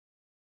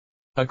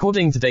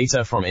According to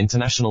data from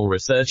international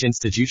research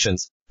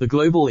institutions, the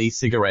global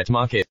e-cigarette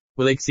market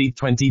will exceed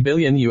 $20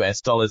 billion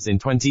in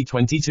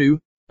 2022,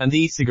 and the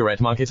e-cigarette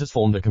market has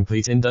formed a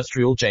complete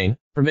industrial chain,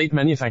 from vape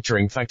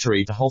manufacturing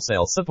factory to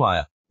wholesale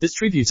supplier,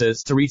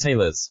 distributors to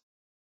retailers.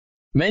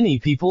 Many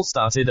people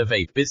started a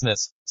vape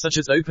business, such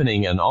as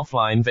opening an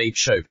offline vape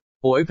shop,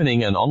 or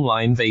opening an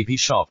online vape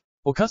e-shop,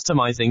 or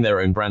customizing their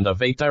own brand of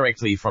vape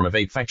directly from a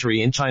vape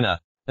factory in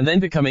China, and then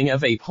becoming a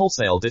vape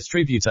wholesale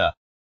distributor.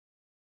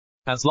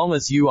 As long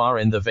as you are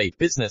in the vape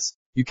business,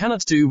 you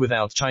cannot do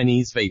without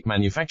Chinese vape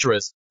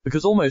manufacturers,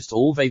 because almost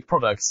all vape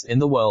products in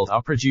the world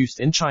are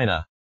produced in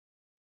China.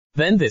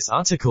 Then this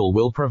article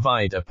will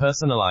provide a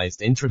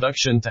personalized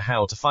introduction to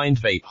how to find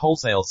vape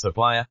wholesale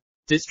supplier,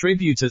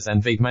 distributors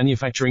and vape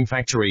manufacturing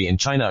factory in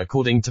China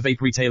according to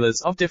vape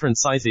retailers of different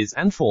sizes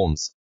and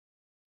forms.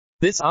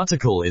 This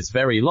article is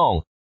very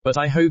long, but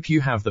I hope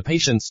you have the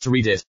patience to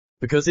read it,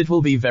 because it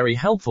will be very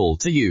helpful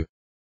to you.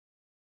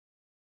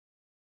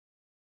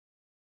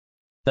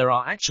 There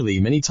are actually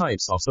many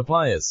types of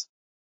suppliers.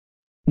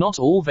 Not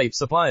all vape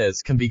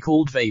suppliers can be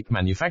called vape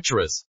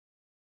manufacturers.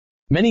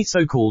 Many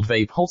so-called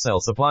vape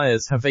wholesale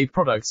suppliers have vape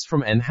products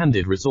from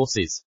N-handed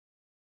resources.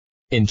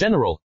 In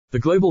general, the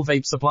global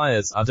vape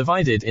suppliers are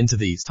divided into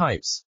these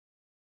types.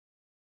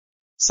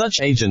 Such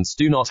agents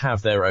do not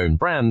have their own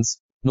brands,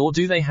 nor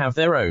do they have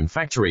their own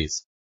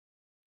factories.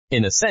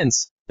 In a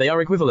sense, they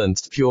are equivalent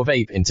to pure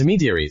vape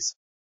intermediaries.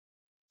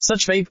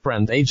 Such vape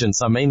brand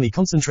agents are mainly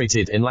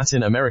concentrated in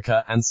Latin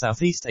America and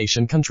Southeast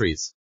Asian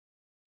countries.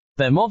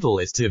 Their model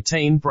is to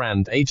obtain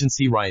brand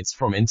agency rights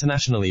from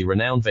internationally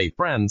renowned vape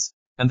brands,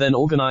 and then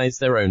organize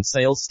their own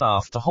sales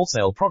staff to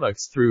wholesale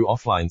products through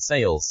offline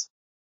sales.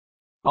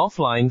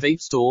 Offline vape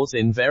stores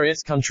in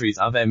various countries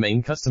are their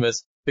main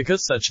customers,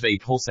 because such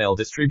vape wholesale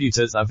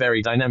distributors are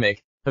very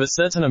dynamic, have a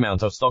certain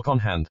amount of stock on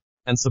hand,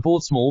 and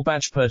support small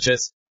batch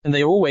purchase, and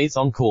they are always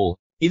on call.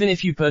 Even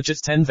if you purchase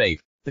 10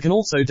 vape, they can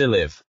also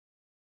deliver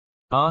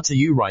to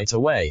you right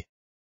away.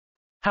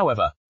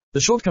 However, the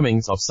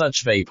shortcomings of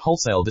such vape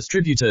wholesale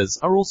distributors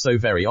are also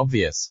very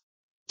obvious.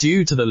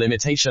 Due to the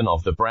limitation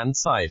of the brand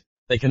side,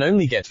 they can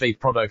only get vape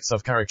products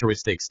of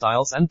characteristic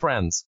styles and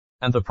brands,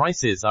 and the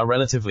prices are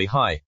relatively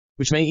high,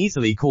 which may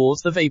easily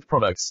cause the vape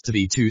products to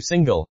be too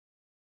single.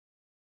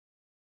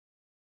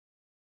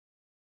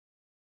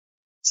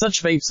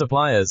 Such vape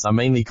suppliers are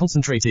mainly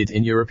concentrated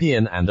in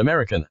European and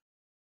American.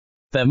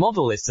 Their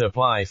model is to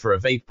apply for a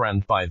vape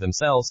brand by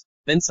themselves,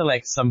 then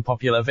select some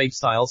popular vape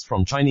styles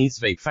from Chinese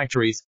vape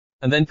factories,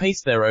 and then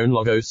paste their own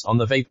logos on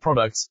the vape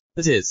products,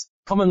 that is,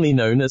 commonly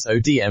known as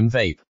ODM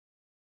vape.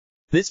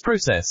 This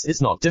process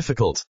is not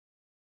difficult.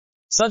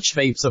 Such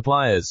vape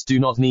suppliers do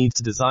not need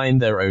to design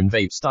their own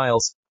vape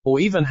styles, or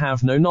even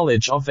have no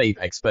knowledge of vape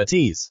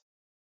expertise.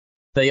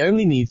 They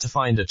only need to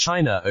find a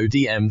China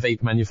ODM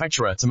vape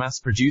manufacturer to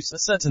mass-produce a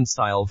certain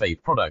style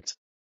vape product.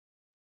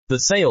 The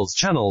sales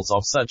channels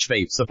of such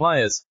vape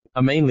suppliers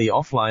are mainly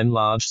offline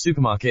large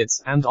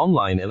supermarkets and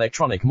online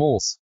electronic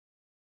malls.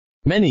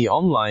 Many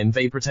online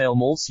vape retail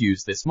malls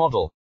use this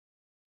model.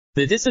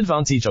 The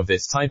disadvantage of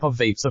this type of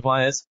vape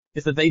suppliers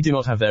is that they do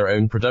not have their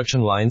own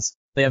production lines,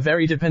 they are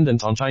very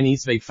dependent on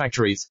Chinese vape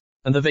factories,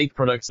 and the vape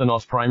products are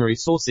not primary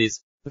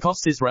sources, the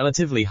cost is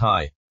relatively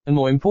high, and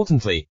more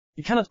importantly,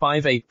 you cannot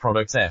buy vape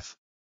products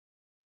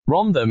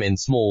from them in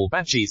small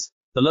batches.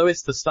 The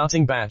lowest the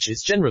starting batch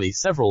is generally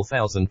several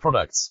thousand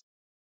products.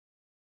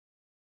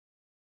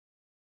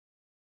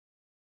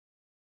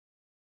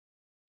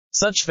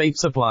 Such vape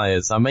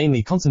suppliers are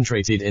mainly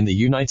concentrated in the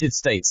United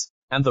States,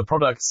 and the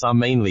products are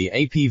mainly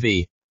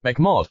APV, Mech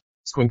Mod,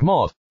 Squink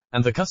Mod,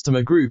 and the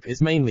customer group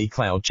is mainly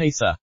Cloud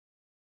Chaser.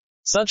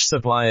 Such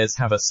suppliers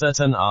have a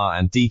certain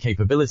R&D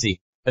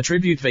capability,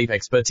 attribute vape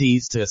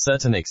expertise to a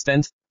certain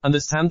extent,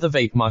 understand the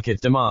vape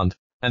market demand,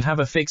 and have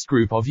a fixed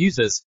group of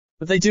users,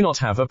 but they do not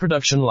have a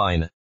production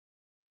line.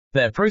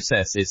 Their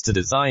process is to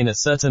design a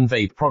certain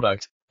vape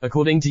product,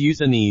 according to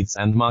user needs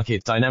and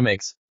market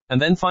dynamics,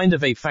 and then find a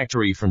vape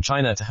factory from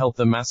China to help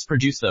them mass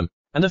produce them,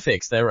 and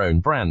affix their own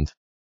brand.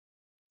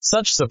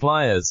 Such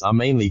suppliers are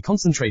mainly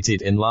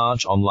concentrated in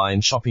large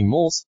online shopping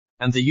malls,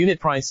 and the unit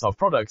price of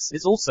products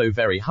is also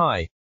very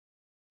high.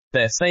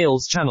 Their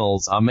sales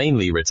channels are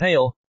mainly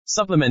retail,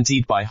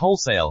 supplemented by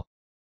wholesale.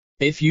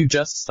 If you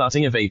just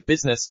starting a vape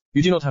business,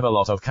 you do not have a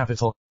lot of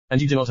capital,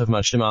 and you do not have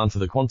much demand for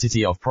the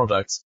quantity of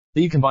products,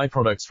 then you can buy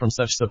products from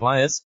such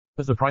suppliers,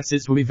 but the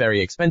prices will be very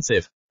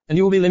expensive, and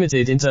you will be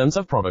limited in terms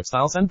of product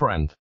styles and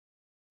brand.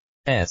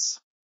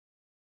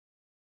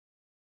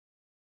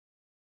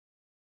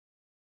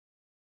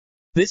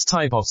 This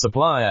type of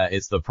supplier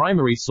is the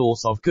primary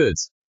source of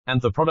goods,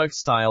 and the product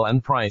style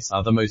and price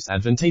are the most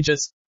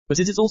advantageous, but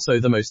it is also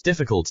the most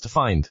difficult to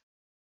find.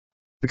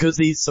 Because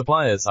these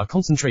suppliers are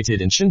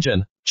concentrated in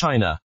Shenzhen,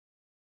 China.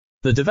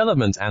 The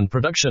development and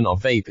production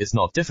of vape is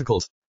not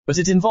difficult, but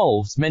it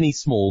involves many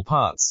small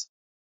parts.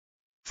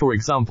 For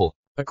example,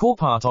 a core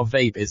part of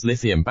vape is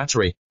lithium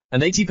battery,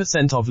 and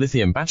 80% of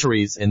lithium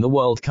batteries in the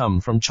world come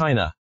from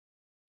China.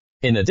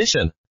 In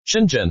addition,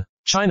 Shenzhen,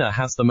 China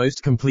has the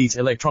most complete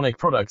electronic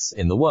products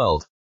in the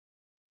world.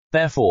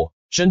 Therefore,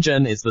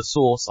 Shenzhen is the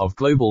source of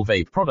global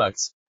vape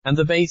products and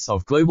the base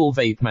of global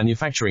vape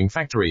manufacturing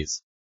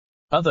factories.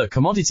 Other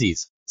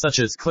commodities, such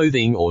as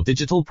clothing or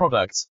digital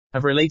products,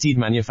 have related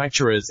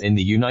manufacturers in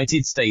the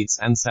United States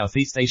and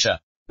Southeast Asia,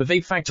 but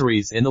vape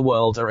factories in the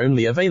world are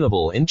only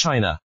available in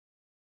China.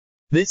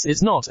 This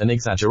is not an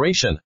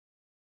exaggeration.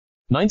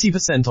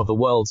 90% of the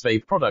world's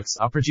vape products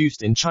are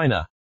produced in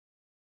China,